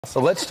So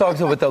let's talk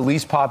about the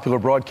least popular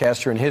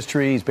broadcaster in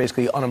history. He's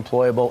basically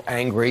unemployable,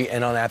 angry,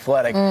 and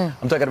unathletic.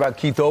 I'm talking about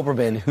Keith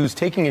Olbermann, who's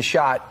taking a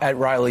shot at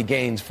Riley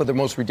Gaines for the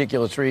most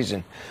ridiculous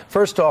reason.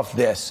 First off,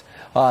 this.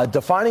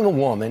 Defining a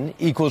woman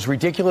equals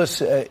ridiculous.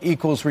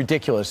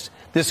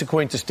 This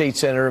according to State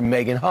Senator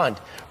Megan Hunt.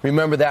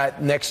 Remember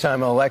that next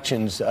time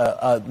elections,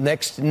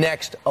 next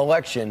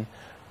election,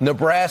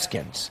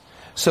 Nebraskans.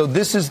 So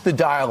this is the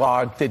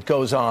dialogue that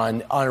goes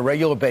on a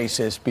regular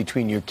basis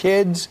between your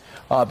kids,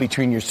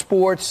 between your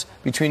sports,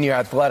 between your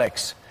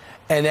athletics.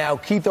 And now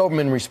Keith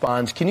Olbermann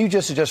responds, can you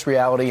just adjust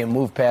reality and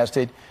move past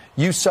it?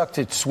 You sucked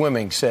at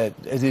swimming, said,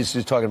 this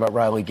is talking about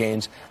Riley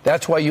Gaines.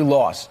 That's why you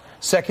lost.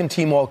 Second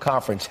team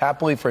all-conference.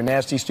 Happily for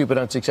nasty, stupid,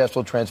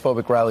 unsuccessful,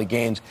 transphobic Riley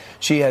Gaines,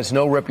 she has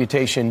no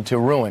reputation to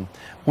ruin,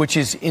 which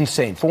is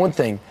insane. For one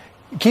thing,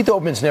 Keith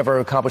Olbermann's never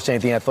accomplished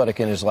anything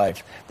athletic in his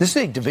life. This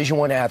is a Division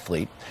I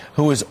athlete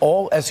who is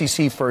all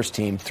SEC first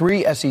team,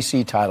 3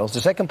 SEC titles, the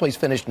second place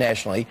finish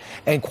nationally,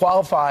 and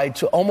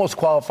almost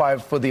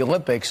qualified for the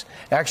Olympics,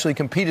 actually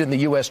competed in the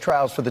U.S.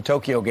 trials for the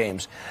Tokyo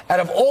Games. Out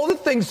of all the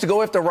things to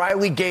go after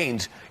Riley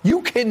Gaines,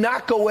 you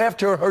cannot go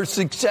after her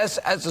success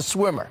as a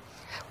swimmer.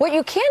 What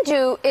you can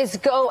do is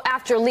go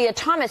after Leah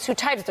Thomas, who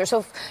tied with her.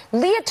 So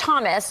Leah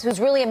Thomas, who's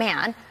really a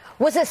man,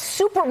 was a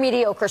super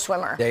mediocre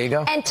swimmer. There you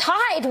go. And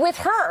tied with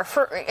her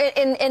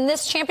in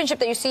this championship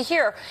that you see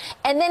here.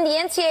 And then the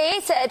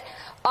NCAA said,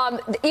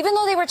 even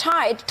though they were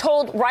tied,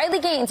 told Riley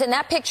Gaines in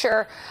that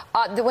picture,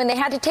 when they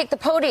had to take the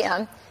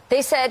podium,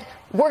 they said,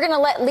 we're going to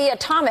let Leah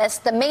Thomas,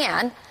 the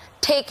man,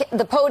 take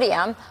the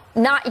podium,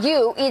 not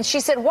you. And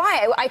she said,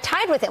 why? I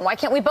tied with him. Why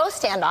can't we both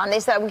stand on?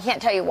 They said, we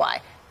can't tell you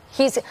why.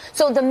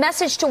 So the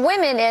message to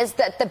women is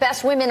that the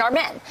best women are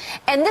men.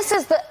 And this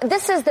is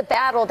the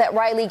battle that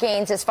Riley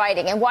Gaines is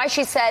fighting, and why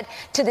she said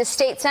to the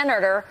state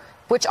senator,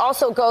 which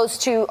also goes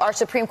to our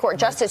Supreme Court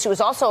justice, who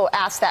was also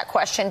asked that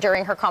question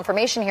during her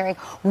confirmation hearing,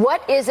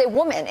 what is a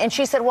woman? And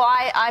she said, well,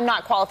 I'm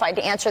not qualified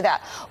to answer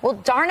that.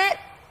 Well, damn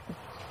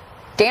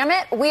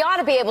it, we ought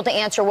to be able to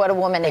answer what a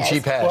woman is. And she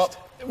passed.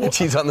 And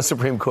she's on the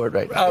Supreme Court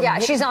right now. Yeah,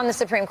 she's on the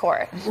Supreme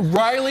Court.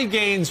 Riley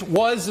Gaines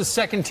was the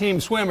second-team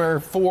swimmer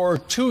for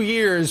 2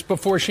 years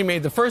before she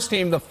made the first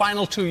team, the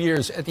final 2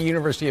 years at the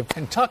University of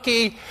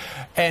Kentucky.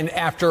 And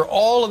after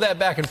all of that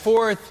back and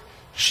forth,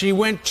 she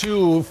went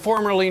to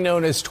formerly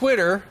known as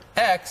Twitter,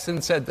 X,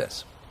 and said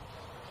this.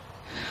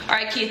 All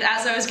right, Keith,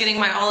 as I was getting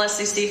my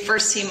All-SEC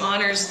first-team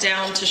honors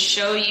down to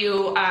show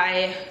you,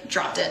 I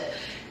dropped it.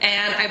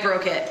 And I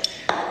broke it,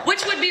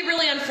 which would be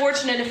really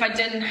unfortunate if I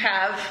didn't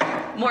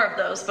have more of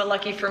those, but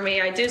lucky for me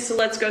I do, so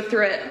let's go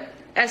through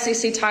it.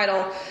 SEC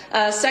title,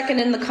 second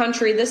in the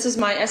country. This is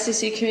my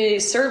SEC Community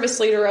Service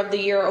Leader of the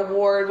Year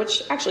award,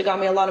 which actually got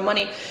me a lot of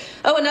money.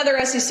 Oh,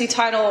 another SEC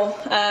title,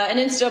 an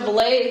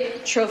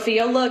NCAA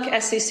trophy. Oh, look,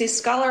 SEC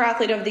Scholar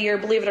Athlete of the Year.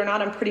 Believe it or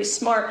not, I'm pretty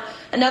smart.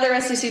 Another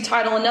SEC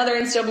title,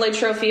 another NCAA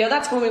trophy. Oh,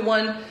 that's when we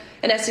won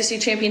an SEC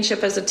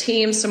championship as a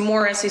team. Some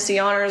more SEC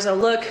honors. Oh,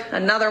 look,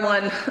 another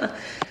one.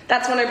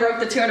 That's when I broke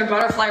the 200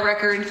 butterfly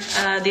record,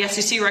 the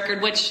SEC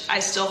record, which I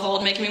still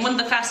hold, making me one of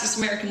the fastest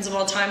Americans of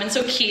all time. And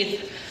so,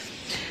 Keith,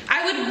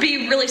 I would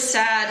be really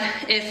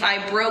sad if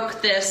I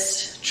broke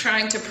this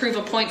trying to prove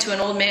a point to an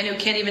old man who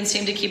can't even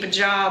seem to keep a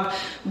job.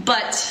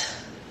 But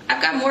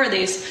I've got more of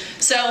these,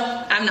 so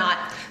I'm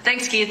not.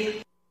 Thanks,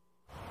 Keith.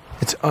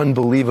 It's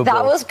unbelievable.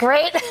 That was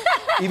great.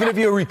 Even if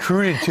you're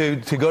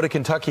recruited to go to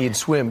Kentucky and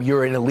swim,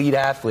 you're an elite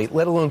athlete,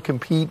 let alone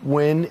compete,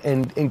 win,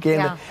 and gain.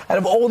 Yeah. Out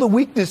of all the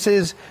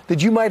weaknesses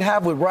that you might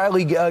have with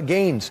Riley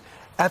Gaines,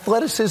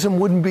 athleticism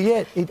wouldn't be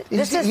it.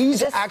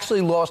 He's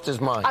actually lost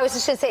his mind. I was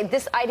just going to say,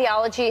 this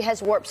ideology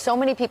has warped so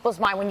many people's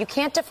mind. When you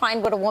can't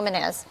define what a woman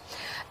is,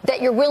 that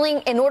you're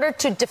willing, in order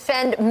to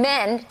defend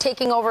men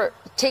taking over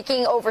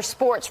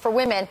sports for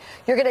women,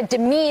 you're going to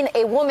demean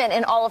a woman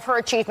in all of her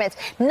achievements.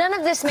 None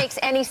of this makes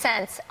any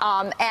sense.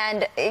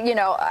 And, you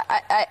know,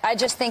 I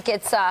just think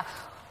it's,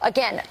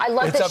 again, I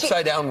love that it's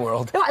upside down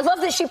world. No, I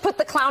love that she put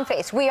the clown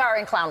face. We are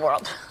in clown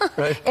world.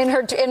 Right. in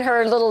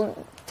her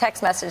little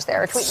text message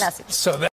there, or tweet message. So